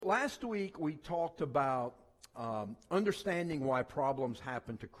last week we talked about understanding why problems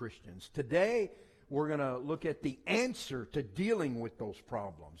happen to Christians. Today, we're going to look at the answer to dealing with those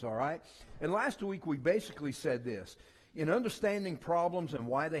problems, all right? And last week we basically said this. In understanding problems and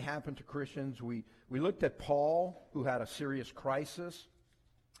why they happen to Christians, we looked at Paul, who had a serious crisis.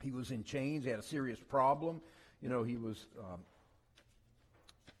 He was in chains. He had a serious problem. You know, he was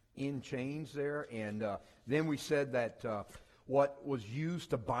in chains there. And then we said that what was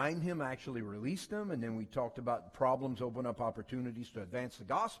used to bind him actually released him. And then we talked about problems open up opportunities to advance the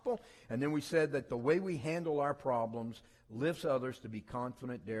gospel. And then we said that the way we handle our problems lifts others to be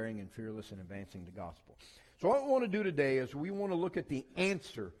confident, daring, and fearless in advancing the gospel. So what we want to do today is we want to look at the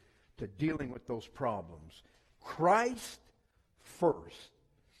answer to dealing with those problems. Christ first.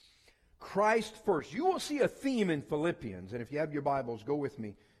 Christ first. You will see a theme in Philippians. And if you have your Bibles, go with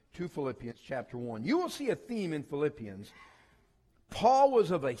me to Philippians chapter 1. You will see a theme in Philippians. Paul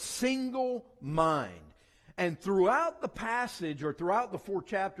was of a single mind. And throughout the passage, or throughout the 4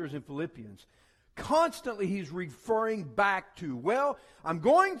 chapters in Philippians, constantly he's referring back to, well, I'm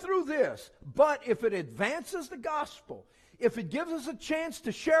going through this, but if it advances the gospel, if it gives us a chance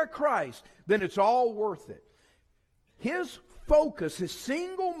to share Christ, then it's all worth it. His focus, his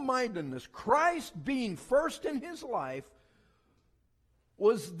single-mindedness, Christ being first in his life,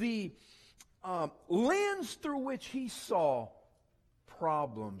 was the lens through which he saw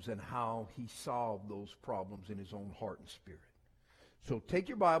problems and how he solved those problems in his own heart and spirit. So take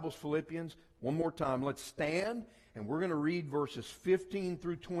your Bibles, Philippians, one more time. Let's stand, and we're going to read verses 15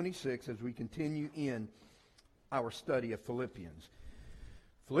 through 26 as we continue in our study of Philippians.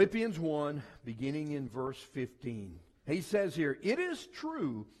 Philippians 1, beginning in verse 15. He says here, "It is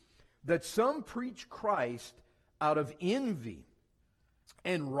true that some preach Christ out of envy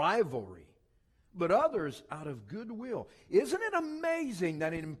and rivalry, but others out of goodwill." Isn't it amazing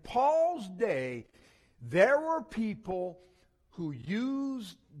that in Paul's day, there were people who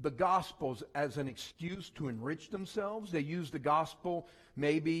used the Gospels as an excuse to enrich themselves? They used the Gospel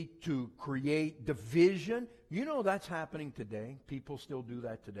maybe to create division. You know that's happening today. People still do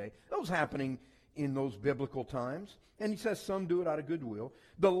that today. That was happening in those biblical times. And he says some do it out of goodwill.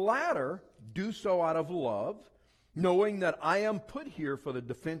 The latter do so out of love, knowing that I am put here for the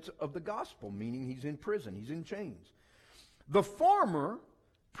defense of the gospel, meaning he's in prison, he's in chains. The former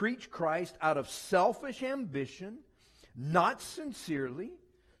preach Christ out of selfish ambition, not sincerely,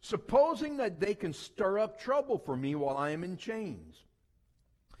 supposing that they can stir up trouble for me while I am in chains.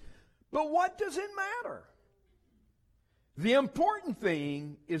 But what does it matter? The important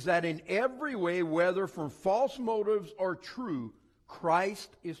thing is that in every way, whether from false motives or true,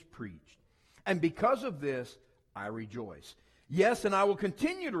 Christ is preached. And because of this, I rejoice. Yes, and I will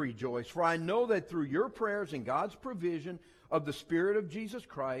continue to rejoice, for I know that through your prayers and God's provision of the Spirit of Jesus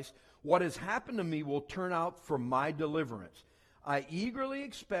Christ, what has happened to me will turn out for my deliverance. I eagerly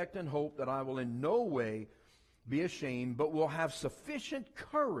expect and hope that I will in no way be ashamed, but will have sufficient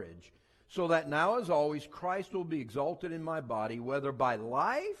courage, so that now as always Christ will be exalted in my body, whether by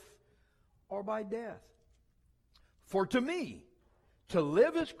life or by death. For to me, to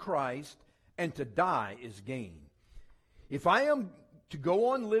live is Christ, and to die is gain. If I am to go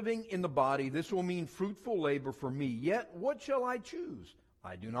on living in the body, this will mean fruitful labor for me. Yet what shall I choose?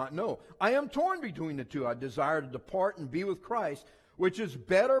 I do not know. I am torn between the two. I desire to depart and be with Christ, which is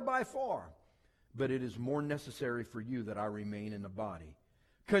better by far. But it is more necessary for you that I remain in the body.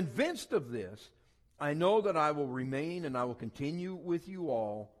 Convinced of this, I know that I will remain and I will continue with you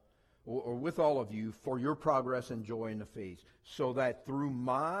all, or with all of you, for your progress and joy in the faith, so that through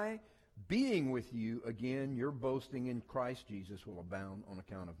my being with you, again, your boasting in Christ Jesus will abound on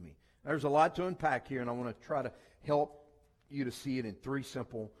account of me. There's a lot to unpack here, and I want to try to help you to see it in three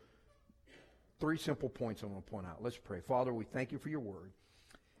simple points I want to point out. Let's pray. Father, we thank you for your word,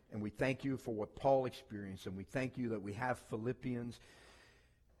 and we thank you for what Paul experienced, and we thank you that we have Philippians,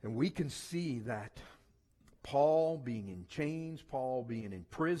 and we can see that Paul being in chains, Paul being in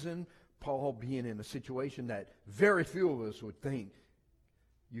prison, Paul being in a situation that very few of us would think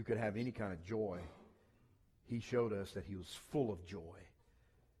you could have any kind of joy. He showed us that he was full of joy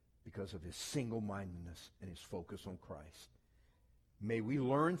because of his single-mindedness and his focus on Christ. May we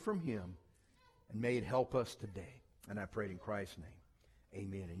learn from him, and may it help us today. And I pray it in Christ's name.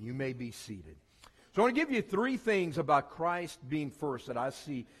 Amen. And you may be seated. So I want to give you three things about Christ being first that I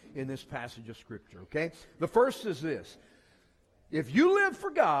see in this passage of Scripture, okay? The first is this. If you live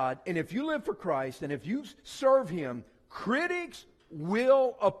for God, and if you live for Christ, and if you serve him, critics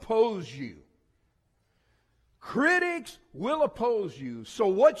will oppose you. Critics will oppose you. So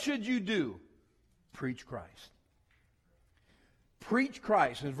what should you do? Preach Christ. preach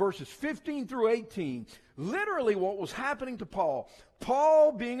Christ. In verses 15 through 18, literally what was happening to Paul.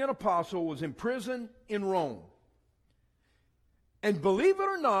 Paul, being an apostle, was in prison in Rome. And believe it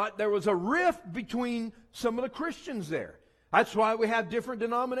or not, there was a rift between some of the Christians there. That's why we have different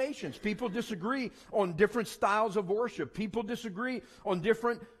denominations. People disagree on different styles of worship. People disagree on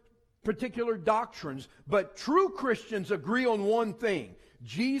different particular doctrines. But true Christians agree on one thing.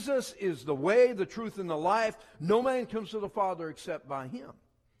 Jesus is the way, the truth, and the life. No man comes to the Father except by Him.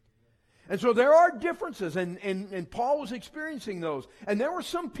 And so there are differences, and Paul was experiencing those. And there were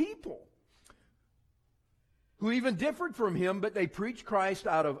some people who even differed from him, but they preached Christ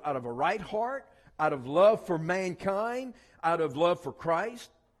out of a right heart, out of love for mankind, out of love for Christ.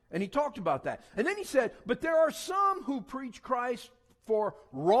 And he talked about that. And then he said, but there are some who preach Christ for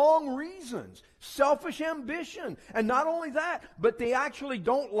wrong reasons, selfish ambition. And not only that, but they actually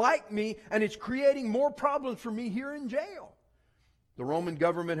don't like me, and it's creating more problems for me here in jail. The Roman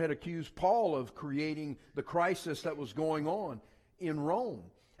government had accused Paul of creating the crisis that was going on in Rome.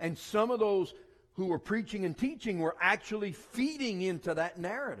 And some of those who were preaching and teaching were actually feeding into that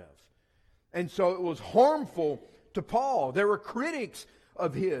narrative. And so it was harmful to Paul. There were critics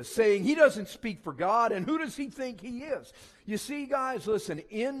of his saying he doesn't speak for God, and who does he think he is? You see, guys, listen,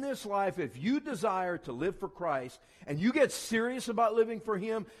 in this life, if you desire to live for Christ and you get serious about living for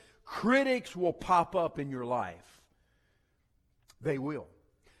Him, critics will pop up in your life. They will.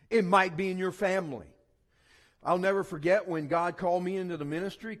 It might be in your family. I'll never forget when God called me into the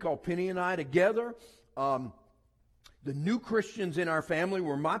ministry, called Penny and I together. The new Christians in our family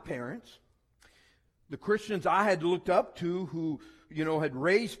were my parents. The Christians I had looked up to who, had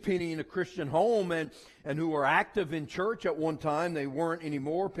raised Penny in a Christian home and who were active in church at one time. They weren't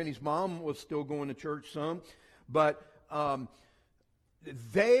anymore. Penny's mom was still going to church some. But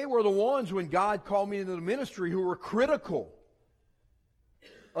they were the ones, when God called me into the ministry, who were critical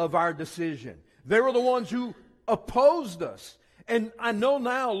of our decision. They were the ones who opposed us. And I know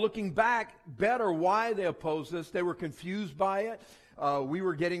now, looking back better, why they opposed us. They were confused by it. We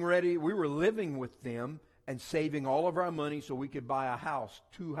were getting ready. We were living with them and saving all of our money so we could buy a house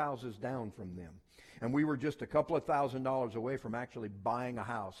 2 houses down from them. And we were just a couple of $1,000s away from actually buying a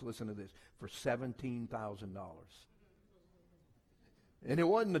house, listen to this, for $17,000. And it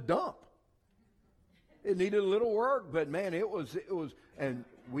wasn't a dump. It needed a little work, but man, it was, and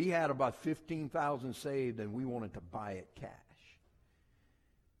we had about 15,000 saved, and we wanted to buy it cash.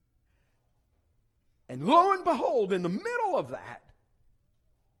 And lo and behold, in the middle of that,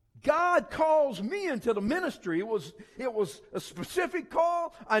 God calls me into the ministry. It was a specific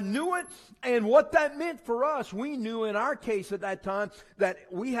call. I knew it. And what that meant for us, we knew in our case at that time that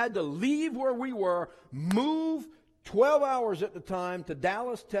we had to leave where we were, move 12 hours at the time to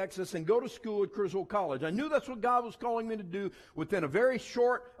Dallas, Texas, and go to school at Criswell College. I knew that's what God was calling me to do. Within a very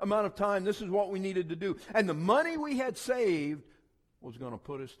short amount of time, this is what we needed to do. And the money we had saved was going to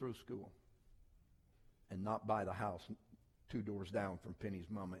put us through school and not buy the house 2 doors down from Penny's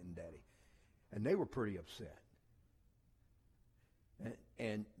mama and daddy. And they were pretty upset.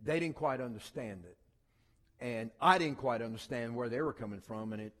 And they didn't quite understand it. And I didn't quite understand where they were coming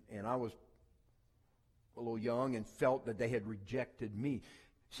from. And I was a little young and felt that they had rejected me.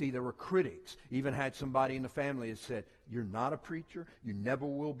 See, there were critics. Even had somebody in the family that said, "You're not a preacher. You never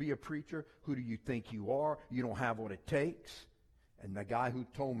will be a preacher. Who do you think you are? You don't have what it takes." And the guy who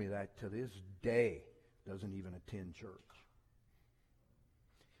told me that to this day doesn't even attend church.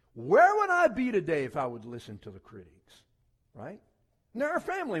 Where would I be today if I would listen to the critics? Right? And they're our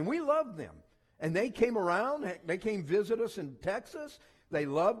family, and we loved them. And they came around. They came visit us in Texas. They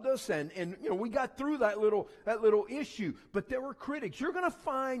loved us, and we got through that little issue. But there were critics. You're going to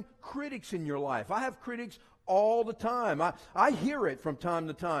find critics in your life. I have critics all the time. I hear it from time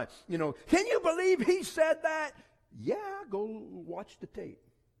to time. Can you believe he said that? Yeah, go watch the tape.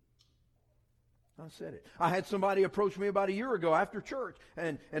 I said it. I had somebody approach me about a year ago after church,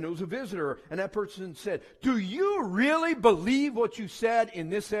 and it was a visitor, and that person said, "Do you really believe what you said in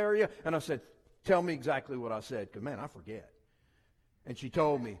this area?" And I said, "Tell me exactly what I said, because, man, I forget." And she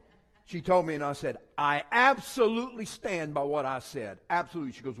told me, and I said, "I absolutely stand by what I said.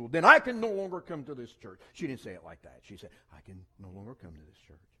 Absolutely." She goes, "Well, then I can no longer come to this church." She didn't say it like that. She said, "I can no longer come to this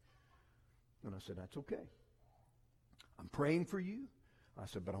church." And I said, "That's okay. I'm praying for you." I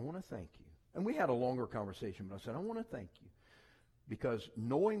said, "But I want to thank you." And we had a longer conversation, but I said, "I want to thank you, because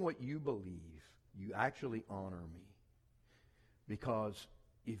knowing what you believe, you actually honor me. Because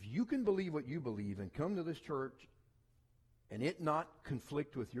if you can believe what you believe and come to this church and it not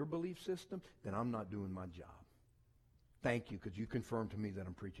conflict with your belief system, then I'm not doing my job. Thank you, because you confirmed to me that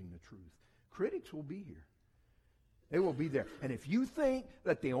I'm preaching the truth." Critics will be here. They will be there. And if you think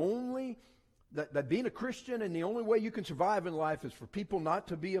that that being a Christian and the only way you can survive in life is for people not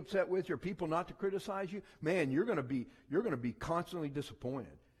to be upset with you or people not to criticize you, man, you're going to be constantly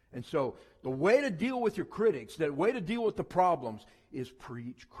disappointed. And so the way to deal with your critics, the way to deal with the problems is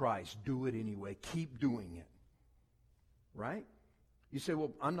preach Christ. Do it anyway. Keep doing it. Right? You say,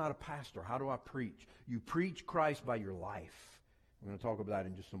 well, I'm not a pastor. How do I preach? You preach Christ by your life. I'm going to talk about that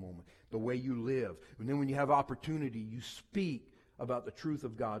in just a moment. The way you live. And then when you have opportunity, you speak about the truth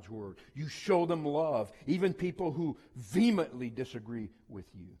of God's Word. You show them love, even people who vehemently disagree with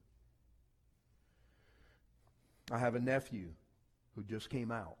you. I have a nephew who just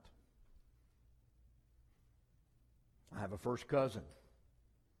came out. I have a first cousin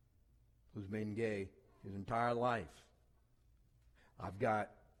who's been gay his entire life. I've got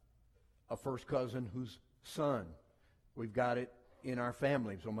a first cousin whose son. We've got it in our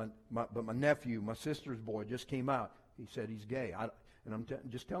family. So but my nephew, my sister's boy, just came out. He said he's gay. And I'm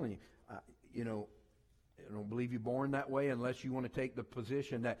just telling you, I don't believe you're born that way unless you want to take the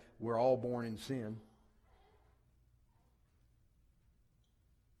position that we're all born in sin.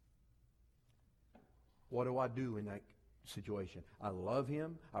 What do I do in that situation? I love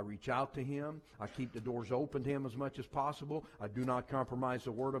him. I reach out to him. I keep the doors open to him as much as possible. I do not compromise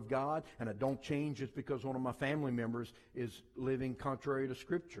the Word of God, and I don't change just because one of my family members is living contrary to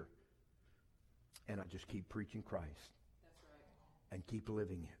Scripture. And I just keep preaching Christ. That's right. And keep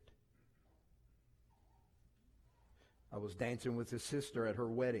living it. I was dancing with his sister at her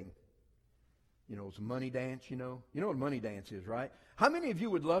wedding. You know, it's a money dance, you know. You know what a money dance is, right? How many of you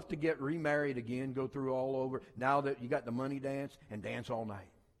would love to get remarried again, go through all over, now that you got the money dance, and dance all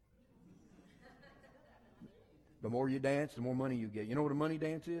night? The more you dance, the more money you get. You know what a money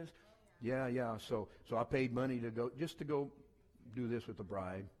dance is? Yeah. So I paid money to go do this with the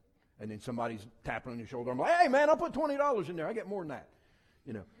bride. And then somebody's tapping on your shoulder. I'm like, hey, man, I'll put $20 in there. I get more than that.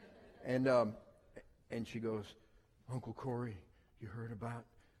 You know. And she goes, Uncle Corey, you heard about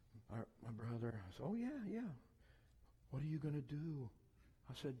my brother? I said, oh, yeah. What are you going to do?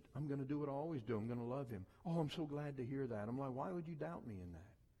 I said, I'm going to do what I always do. I'm going to love him. Oh, I'm so glad to hear that. I'm like, why would you doubt me in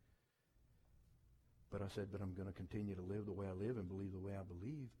that? But I said, but I'm going to continue to live the way I live and believe the way I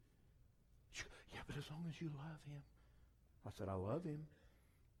believe. She goes, yeah, but as long as you love him. I said, I love him,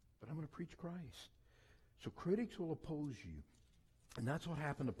 but I'm going to preach Christ. So critics will oppose you. And that's what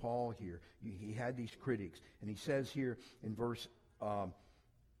happened to Paul here. He had these critics. And he says here in verse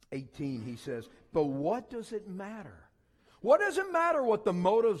 18, he says, but what does it matter? What does it matter what the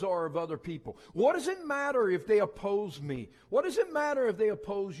motives are of other people? What does it matter if they oppose me? What does it matter if they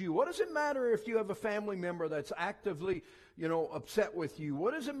oppose you? What does it matter if you have a family member that's actively, upset with you?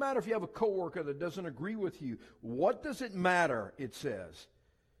 What does it matter if you have a coworker that doesn't agree with you? What does it matter, it says?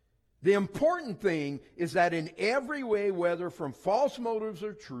 The important thing is that in every way, whether from false motives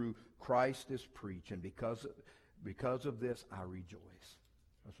or true, Christ is preached. And because of this, I rejoice.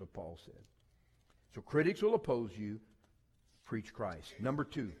 That's what Paul said. So critics will oppose you. Preach Christ. Number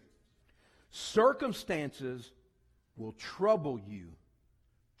 2, circumstances will trouble you.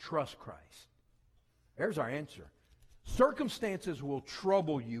 Trust Christ. There's our answer. Circumstances will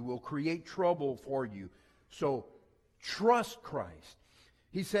trouble you, will create trouble for you. So trust Christ.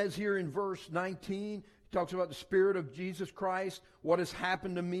 He says here in verse 19, he talks about the Spirit of Jesus Christ. What has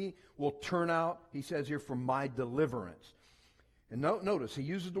happened to me will turn out, he says here, for my deliverance. And notice, he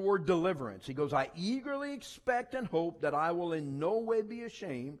uses the word deliverance. He goes, I eagerly expect and hope that I will in no way be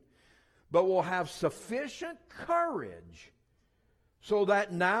ashamed, but will have sufficient courage so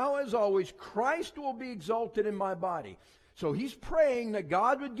that now, as always, Christ will be exalted in my body. So he's praying that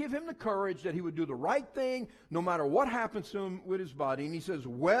God would give him the courage, that he would do the right thing no matter what happens to him with his body. And he says,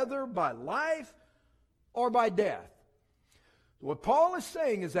 whether by life or by death. What Paul is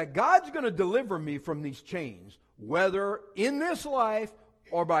saying is that God's going to deliver me from these chains, whether in this life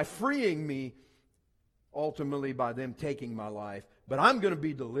or by freeing me, ultimately by them taking my life. But I'm going to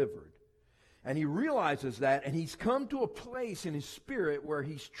be delivered. And he realizes that, and he's come to a place in his spirit where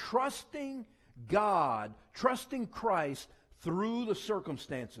he's trusting God, trusting Christ through the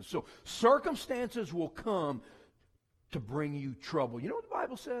circumstances. So circumstances will come to bring you trouble. You know what the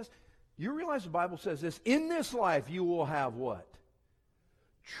Bible says? You realize the Bible says this, in this life you will have what?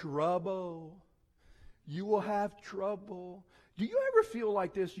 Trouble. You will have trouble. Do you ever feel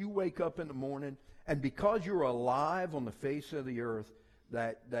like this? You wake up in the morning, and because you're alive on the face of the earth,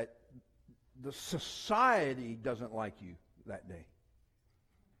 that the society doesn't like you that day.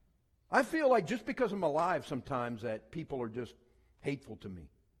 I feel like just because I'm alive sometimes that people are just hateful to me.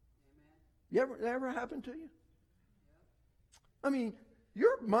 Amen. That ever happened to you? I mean,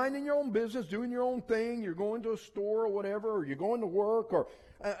 You're minding your own business, doing your own thing. You're going to a store or whatever, or you're going to work. Or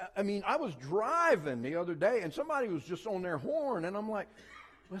I was driving the other day, and somebody was just on their horn, and I'm like,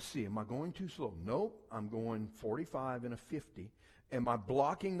 let's see, am I going too slow? Nope, I'm going 45 and a 50. Am I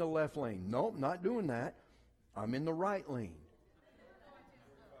blocking the left lane? Nope, not doing that. I'm in the right lane.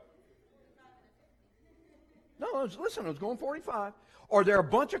 No, I was going 45. Are there a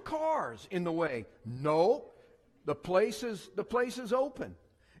bunch of cars in the way? No. The place is open.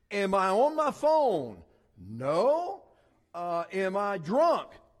 Am I on my phone? No. Am I drunk?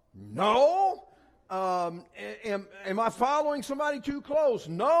 No. Am I following somebody too close?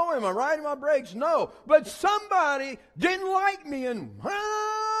 No. Am I riding my brakes? No. But somebody didn't like me, and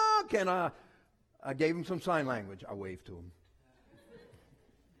I gave him some sign language. I waved to him.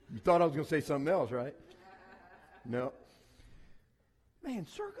 You thought I was going to say something else, right? No. Man,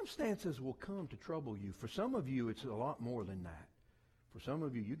 circumstances will come to trouble you. For some of you, it's a lot more than that. For some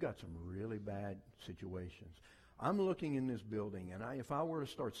of you, you got some really bad situations. I'm looking in this building, and if I were to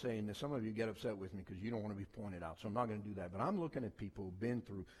start saying this, some of you get upset with me because you don't want to be pointed out, so I'm not going to do that. But I'm looking at people who've been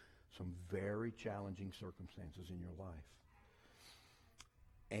through some very challenging circumstances in your life.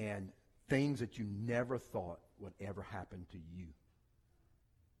 And things that you never thought would ever happen to you.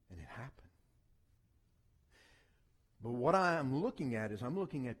 And it happened. But what I'm looking at is I'm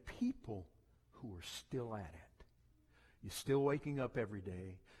looking at people who are still at it. You're still waking up every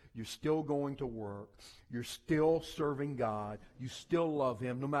day. You're still going to work. You're still serving God. You still love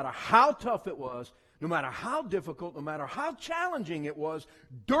Him. No matter how tough it was, no matter how difficult, no matter how challenging it was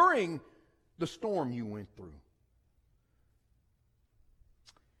during the storm you went through.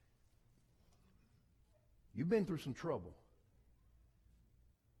 You've been through some trouble.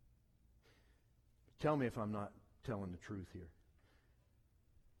 Tell me if I'm not telling the truth here.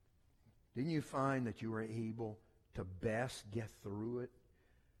 Didn't you find that you were able to best get through it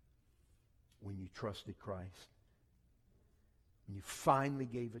when you trusted Christ? When you finally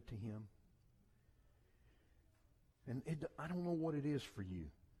gave it to Him? And I don't know what it is for you,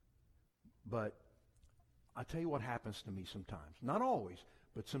 but I'll tell you what happens to me sometimes. Not always,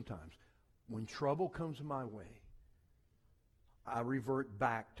 but sometimes. When trouble comes my way, I revert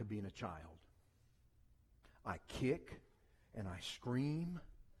back to being a child. I kick and I scream.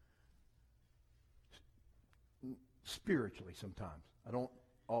 Spiritually sometimes. I don't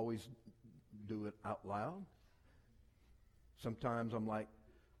always do it out loud. Sometimes I'm like,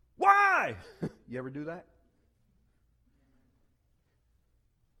 why? You ever do that?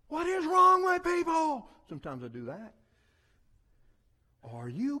 What is wrong with people? Sometimes I do that. Are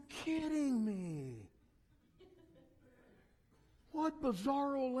you kidding me? What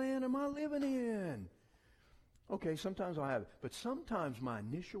bizarro land am I living in? Okay, sometimes I have it. But sometimes my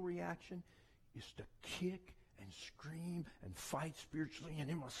initial reaction is to kick and scream and fight spiritually, and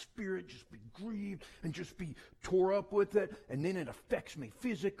in my spirit just be grieved and just be tore up with it, and then it affects me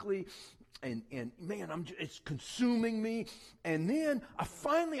physically, and man, it's consuming me, and then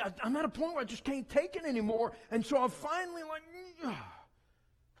I'm at a point where I just can't take it anymore, and so I'm finally like,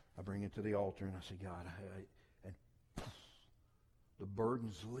 I bring it to the altar and I say, God, and poof, the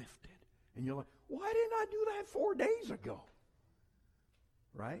burden's lifted, and you're like, why didn't I do that 4 days ago?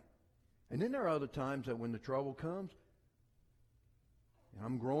 Right? And then there are other times that when the trouble comes, and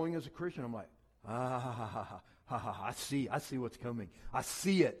I'm growing as a Christian, I'm like, I see what's coming. I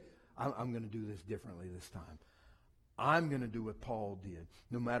see it. I'm going to do this differently this time. I'm going to do what Paul did.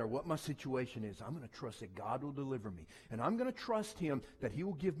 No matter what my situation is, I'm going to trust that God will deliver me. And I'm going to trust Him that He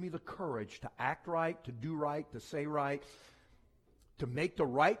will give me the courage to act right, to do right, to say right, to make the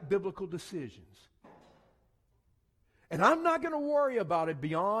right biblical decisions. And I'm not going to worry about it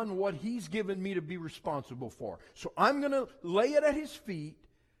beyond what He's given me to be responsible for. So I'm going to lay it at His feet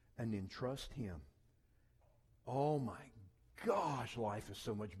and then trust Him. Oh my gosh, life is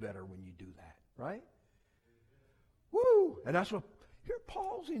so much better when you do that, right? Woo! And that's what, here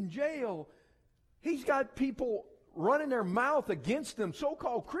Paul's in jail. He's got people running their mouth against him,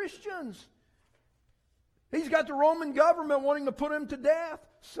 so-called Christians. He's got the Roman government wanting to put him to death.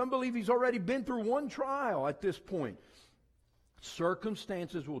 Some believe he's already been through one trial at this point.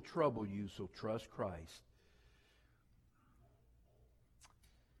 Circumstances will trouble you, so trust Christ.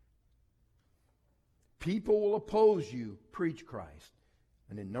 People will oppose you, preach Christ.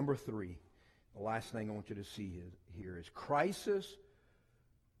 And then number 3, the last thing I want you to see here is crisis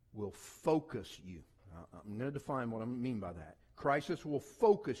will focus you. I'm going to define what I mean by that. Crisis will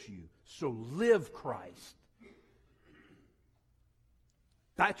focus you, so live Christ.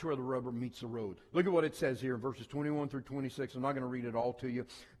 That's where the rubber meets the road. Look at what it says here in verses 21 through 26. I'm not going to read it all to you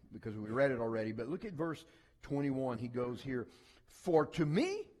because we read it already, but look at verse 21. He goes here, For to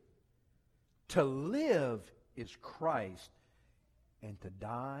me, to live is Christ, and to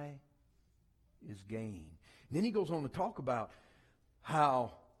die is gain. And then he goes on to talk about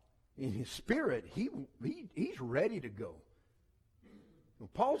how in his spirit he's ready to go. Well,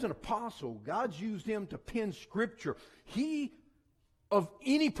 Paul's an apostle. God's used him to pen Scripture. He, of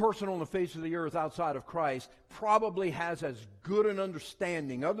any person on the face of the earth outside of Christ, probably has as good an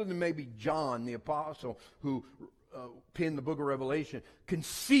understanding, other than maybe John the apostle who penned the book of Revelation, can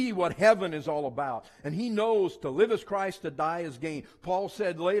see what heaven is all about. And he knows to live as Christ, to die as gain. Paul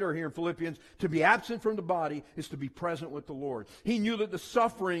said later here in Philippians, to be absent from the body is to be present with the Lord. He knew that the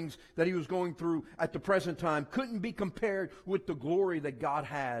sufferings that he was going through at the present time couldn't be compared with the glory that God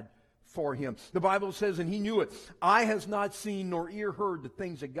had for him. The Bible says, and he knew it, eye has not seen nor ear heard the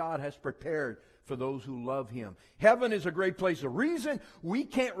things that God has prepared for those who love him. Heaven is a great place. The reason we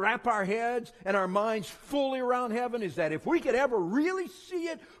can't wrap our heads and our minds fully around heaven is that if we could ever really see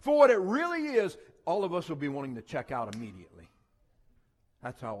it for what it really is, all of us will be wanting to check out immediately.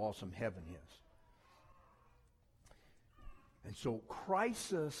 That's how awesome heaven is. And so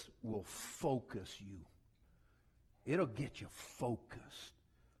crisis will focus you. It'll get you focused.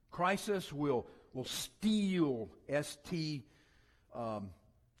 Crisis will steel, S-T-E-E-L,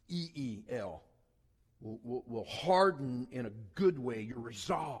 will harden in a good way your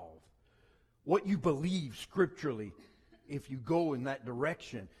resolve. What you believe scripturally, if you go in that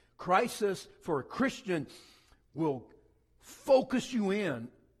direction. Crisis for a Christian will focus you in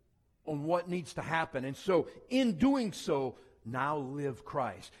on what needs to happen. And so, in doing so, now live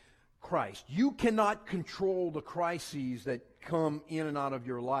Christ. You cannot control the crises that come in and out of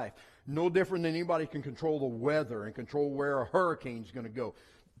your life. No different than anybody can control the weather and control where a hurricane's going to go.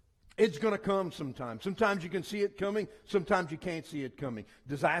 It's going to come sometimes. Sometimes you can see it coming. Sometimes you can't see it coming.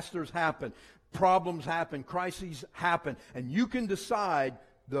 Disasters happen. Problems happen. Crises happen. And you can decide,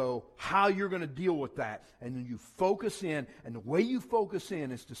 though, how you're going to deal with that. And then you focus in. And the way you focus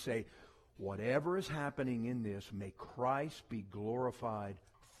in is to say, whatever is happening in this, may Christ be glorified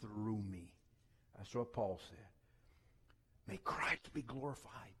through me. That's what Paul said. May Christ be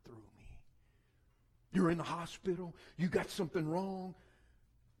glorified through me. You're in the hospital. You got something wrong.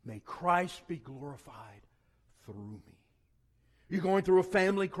 May Christ be glorified through me. You're going through a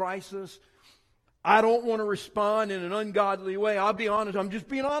family crisis. I don't want to respond in an ungodly way. I'll be honest. I'm just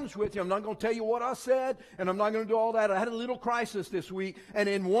being honest with you. I'm not going to tell you what I said, and I'm not going to do all that. I had a little crisis this week, and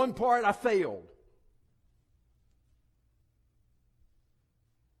in one part I failed.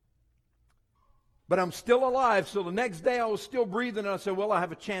 But I'm still alive, so the next day I was still breathing, and I said, well, I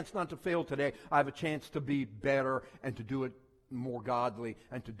have a chance not to fail today. I have a chance to be better and to do it more godly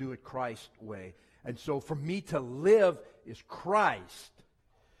and to do it Christ's way. And so for me to live is Christ.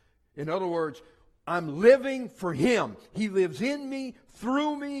 In other words, I'm living for Him. He lives in me,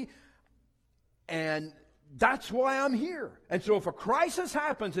 through me, and that's why I'm here. And so if a crisis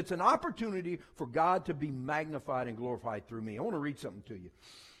happens, it's an opportunity for God to be magnified and glorified through me. I want to read something to you.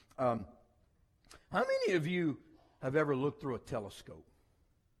 How many of you have ever looked through a telescope?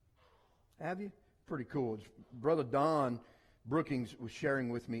 Have you? Pretty cool. Brother Don Brookings was sharing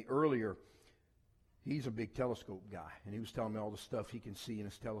with me earlier. He's a big telescope guy, and he was telling me all the stuff he can see in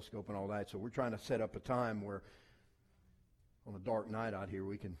his telescope and all that. So we're trying to set up a time where on a dark night out here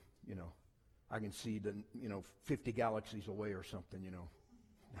we can, I can see 50 galaxies away or something, No,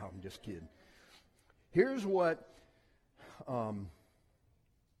 I'm just kidding. Here's what Warren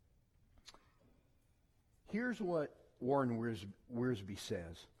Wiersbe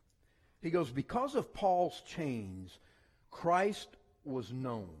says. He goes, because of Paul's chains, Christ was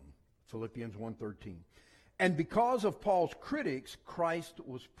known, Philippians 1:13. And because of Paul's critics, Christ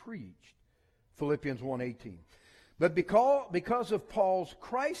was preached, Philippians 1:18. But because of Paul's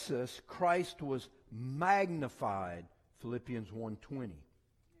crisis, Christ was magnified, Philippians 1:20.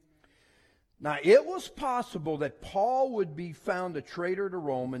 Now, it was possible that Paul would be found a traitor to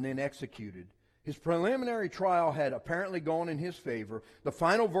Rome and then executed. His preliminary trial had apparently gone in his favor. The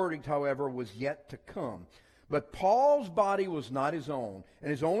final verdict, however, was yet to come. But Paul's body was not his own,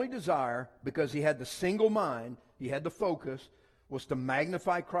 and his only desire, because he had the single mind, he had the focus, was to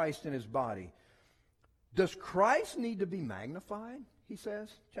magnify Christ in his body. Does Christ need to be magnified? He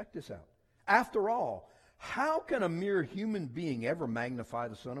says. Check this out. After all, how can a mere human being ever magnify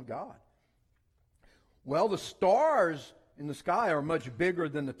the Son of God? Well, the stars in the sky are much bigger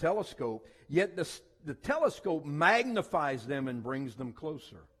than the telescope, yet the telescope magnifies them and brings them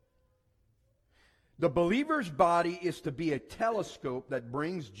closer. The believer's body is to be a telescope that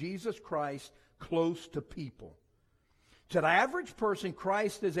brings Jesus Christ close to people. To the average person,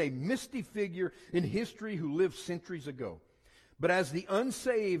 Christ is a misty figure in history who lived centuries ago. But as the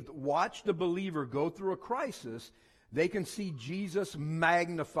unsaved watch the believer go through a crisis, they can see Jesus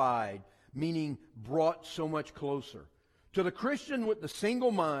magnified, meaning brought so much closer. To the Christian with the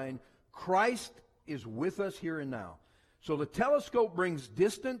single mind, Christ is with us here and now. So the telescope brings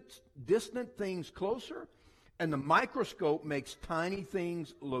distant things closer, and the microscope makes tiny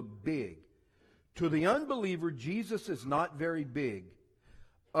things look big. To the unbeliever, Jesus is not very big.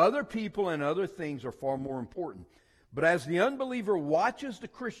 Other people and other things are far more important. But as the unbeliever watches the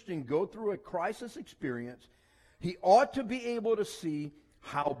Christian go through a crisis experience, he ought to be able to see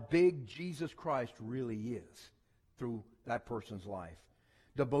how big Jesus Christ really is through that person's life.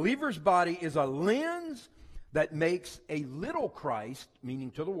 The believer's body is a lens that makes a little Christ,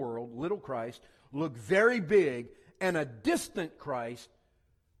 meaning to the world, little Christ, look very big, and a distant Christ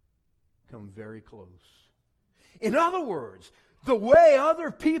come very close. In other words, the way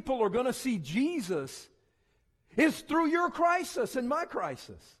other people are going to see Jesus is through your crisis and my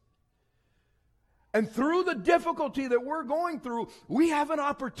crisis. And through the difficulty that we're going through, we have an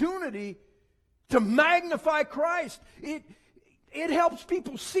opportunity to magnify Christ. It helps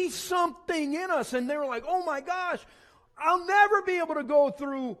people see something in us, and they're like, oh my gosh, I'll never be able to go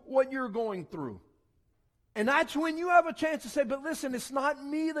through what you're going through. And that's when you have a chance to say, but listen, it's not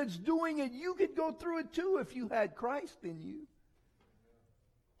me that's doing it. You could go through it too if you had Christ in you.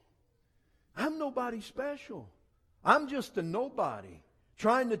 I'm nobody special. I'm just a nobody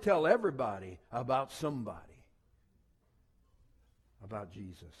trying to tell everybody about somebody, about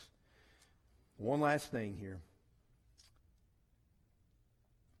Jesus. One last thing here.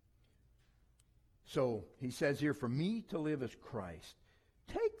 So he says here, for me to live as Christ.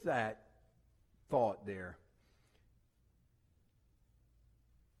 Take that thought there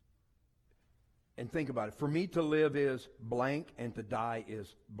and think about it. For me to live is blank and to die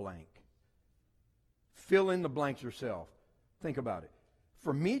is blank. Fill in the blanks yourself. Think about it.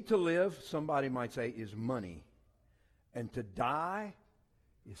 For me to live, somebody might say, is money. And to die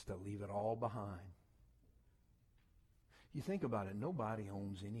is to leave it all behind. You think about it, nobody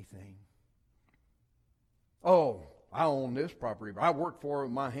owns anything. Oh, I own this property. I worked for it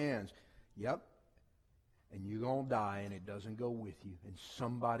with my hands. Yep. And you're going to die and it doesn't go with you. And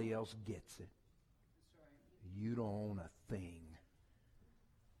somebody else gets it. You don't own a thing.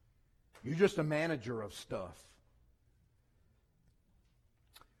 You're just a manager of stuff.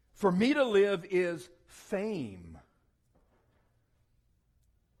 For me to live is fame.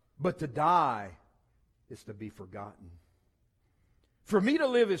 But to die is to be forgotten. For me to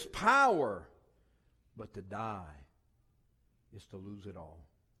live is power. But to die is to lose it all.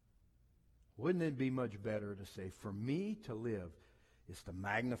 Wouldn't it be much better to say, for me to live is to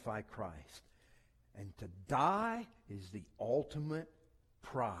magnify Christ, and to die is the ultimate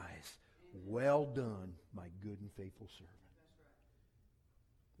prize. Well done, my good and faithful servant.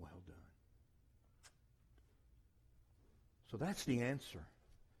 Well done. So that's the answer.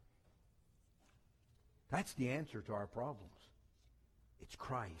 That's the answer to our problems. It's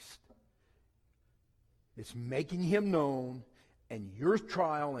Christ. It's making Him known, and your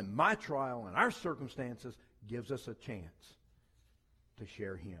trial and my trial and our circumstances gives us a chance to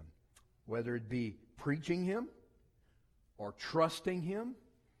share Him. Whether it be preaching Him or trusting Him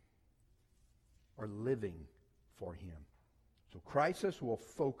or living for Him. So crisis will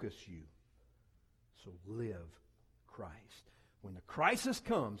focus you. So live Christ. When the crisis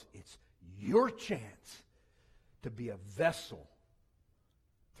comes, it's your chance to be a vessel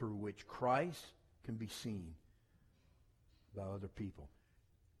through which Christ can be seen by other people.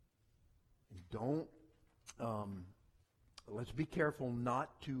 And let's be careful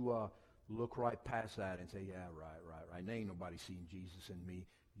not to look right past that and say, yeah, right. There ain't nobody seeing Jesus in me.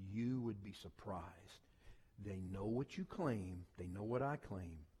 You would be surprised. They know what you claim. They know what I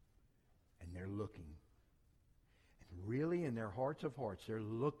claim. And they're looking. And really, in their hearts of hearts, they're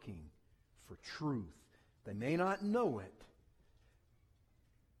looking for truth. They may not know it,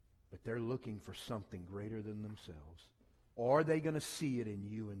 but they're looking for something greater than themselves. Are they going to see it in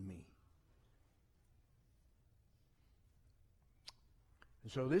you and me?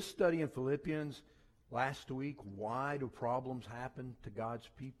 And so this study in Philippians last week, why do problems happen to God's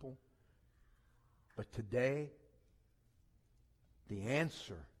people? But today, the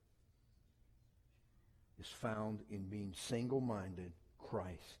answer is found in being single-minded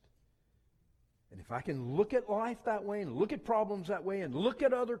Christ. And if I can look at life that way, and look at problems that way, and look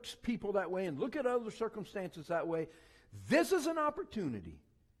at other people that way, and look at other circumstances that way, this is an opportunity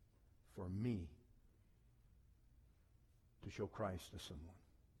for me to show Christ to someone.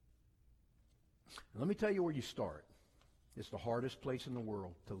 Let me tell you where you start. It's the hardest place in the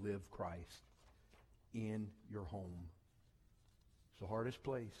world to live Christ, in your home. the hardest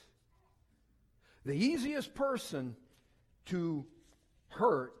place. The easiest person to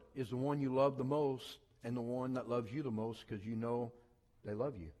hurt is the one you love the most and the one that loves you the most, because you know they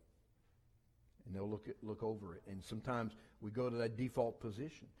love you. And they'll look over it. And sometimes we go to that default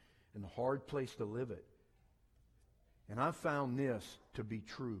position, and the hard place to live it. And I've found this to be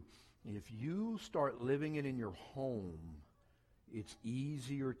true. If you start living it in your home, it's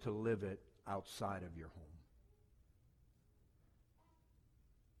easier to live it outside of your home.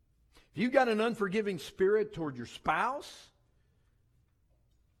 If you've got an unforgiving spirit toward your spouse,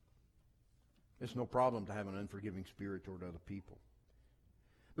 it's no problem to have an unforgiving spirit toward other people.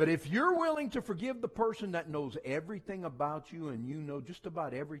 But if you're willing to forgive the person that knows everything about you and you know just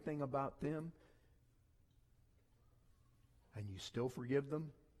about everything about them, and you still forgive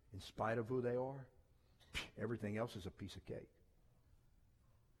them in spite of who they are, everything else is a piece of cake.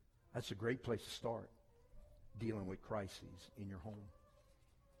 That's a great place to start dealing with crises in your home.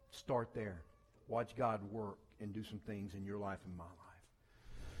 Start there. Watch God work and do some things in your life and my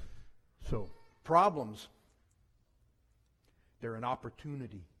life. So, problems, they're an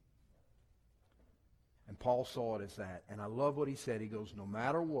opportunity. And Paul saw it as that. And I love what he said. He goes, no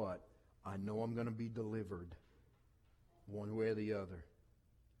matter what, I know I'm going to be delivered one way or the other.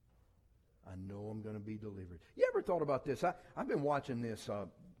 I know I'm going to be delivered. You ever thought about this? I've been watching this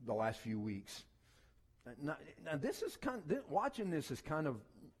the last few weeks. Now this is watching this is kind of,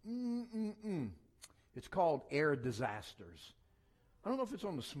 It's called Air Disasters. I don't know if it's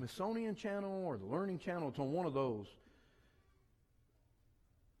on the Smithsonian Channel or the Learning Channel. It's on one of those.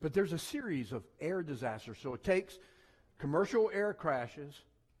 But there's a series of air disasters. So it takes commercial air crashes,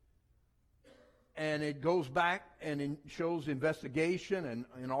 and it goes back and it shows the investigation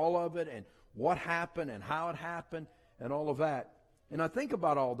and all of it, and what happened and how it happened and all of that. And I think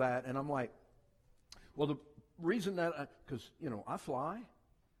about all that, and I'm like, well, the reason that, because, I fly.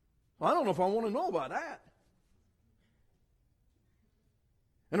 Well, I don't know if I want to know about that.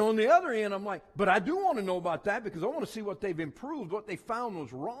 And on the other end, I'm like, but I do want to know about that because I want to see what they've improved, what they found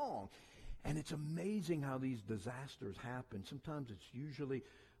was wrong. And it's amazing how these disasters happen. Sometimes it's usually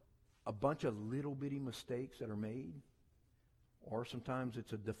a bunch of little bitty mistakes that are made, or sometimes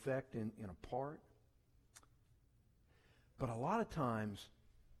it's a defect in a part. But a lot of times,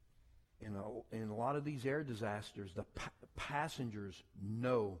 in a lot of these air disasters, the passengers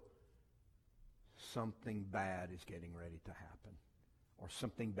know something bad is getting ready to happen, or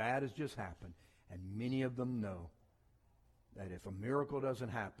something bad has just happened, and many of them know that if a miracle doesn't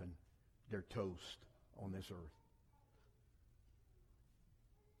happen, they're toast on this earth.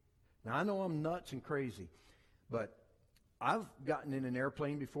 Now, I know I'm nuts and crazy, but I've gotten in an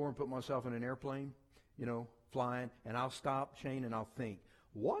airplane before and put myself in an airplane, flying, and I'll stop, Shane, and I'll think,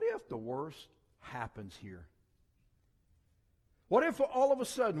 what if the worst happens here? What if all of a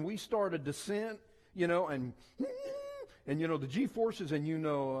sudden we start a descent, and the G-forces, and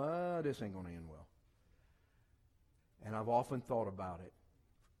this ain't going to end well. And I've often thought about it.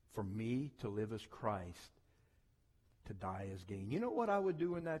 For me to live as Christ, to die as gain. You know what I would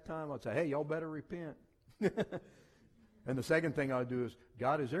do in that time? I'd say, hey, y'all better repent. And the second thing I'd do is,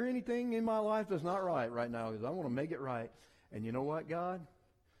 God, is there anything in my life that's not right now? Because I want to make it right. And you know what, God?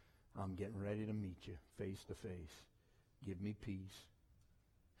 I'm getting ready to meet you face to face. Give me peace.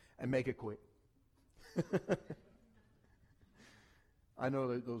 And make it quick. I know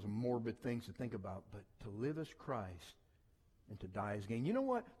that those are morbid things to think about, but to live as Christ and to die as gain. You know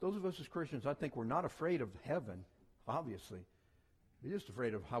what? Those of us as Christians, I think we're not afraid of heaven, obviously. We're just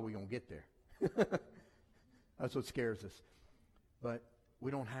afraid of how we're going to get there. That's what scares us. But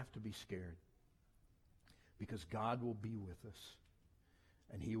we don't have to be scared, because God will be with us.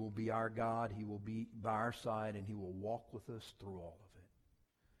 And He will be our God. He will be by our side, and He will walk with us through all of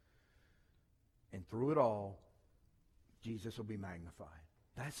it. And through it all, Jesus will be magnified.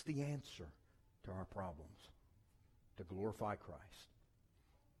 That's the answer to our problems, to glorify Christ.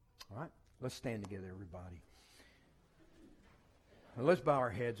 All right? Let's stand together, everybody. Now let's bow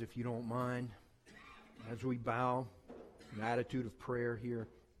our heads, if you don't mind, as we bow in attitude of prayer here.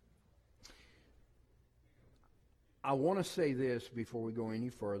 I want to say this before we go any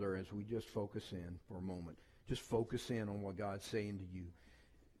further, as we just focus in for a moment. Just focus in on what God's saying to you.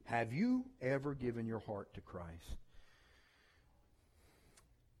 Have you ever given your heart to Christ?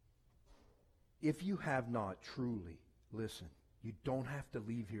 If you have not, truly, listen, you don't have to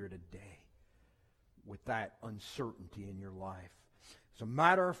leave here today with that uncertainty in your life. As a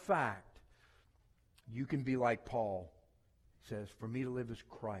matter of fact, you can be like Paul. He says, for me to live is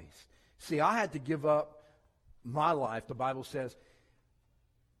Christ. See, I had to give up my life. The Bible says,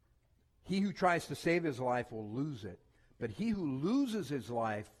 he who tries to save his life will lose it. But he who loses his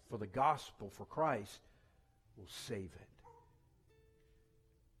life for the gospel, for Christ, will save it.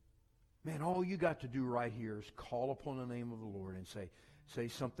 Man, all you got to do right here is call upon the name of the Lord and say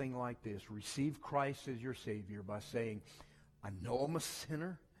something like this. Receive Christ as your Savior by saying, I know I'm a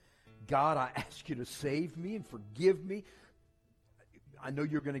sinner. God, I ask you to save me and forgive me. I know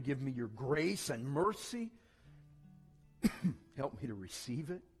you're going to give me your grace and mercy. Help me to receive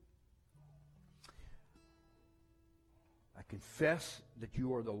it. I confess that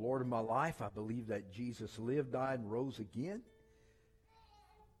you are the Lord of my life. I believe that Jesus lived, died, and rose again.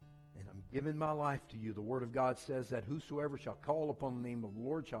 And I'm giving my life to you. The Word of God says that whosoever shall call upon the name of the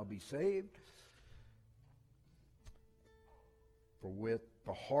Lord shall be saved. For with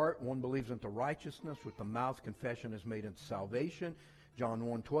the heart one believes unto righteousness, with the mouth confession is made unto salvation. John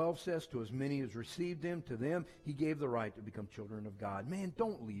 1:12 says, to as many as received him, to them he gave the right to become children of God. Man,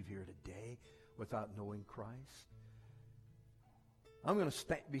 don't leave here today without knowing Christ. I'm going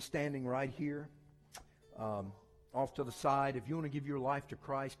to be standing right here off to the side. If you want to give your life to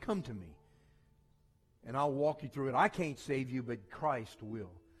Christ, come to me. And I'll walk you through it. I can't save you, but Christ will.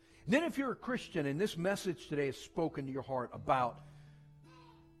 And then if you're a Christian and this message today has spoken to your heart about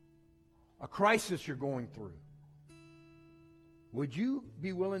a crisis you're going through, would you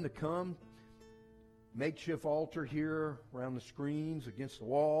be willing to come? Makeshift altar here around the screens against the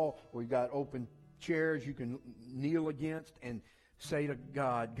wall. We've got open chairs you can kneel against and say to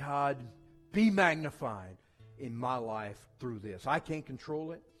God, God, be magnified in my life through this. I can't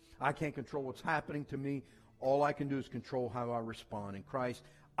control it. I can't control what's happening to me. All I can do is control how I respond. In Christ,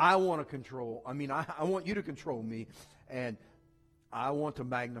 I want you to control me, and I want to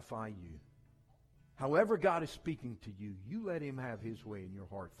magnify you. However God is speaking to you, you let him have his way in your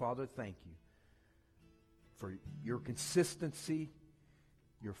heart. Father, thank you for your consistency,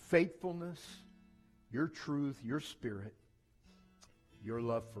 your faithfulness, your truth, your spirit, your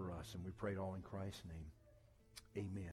love for us. And we pray it all in Christ's name. Amen.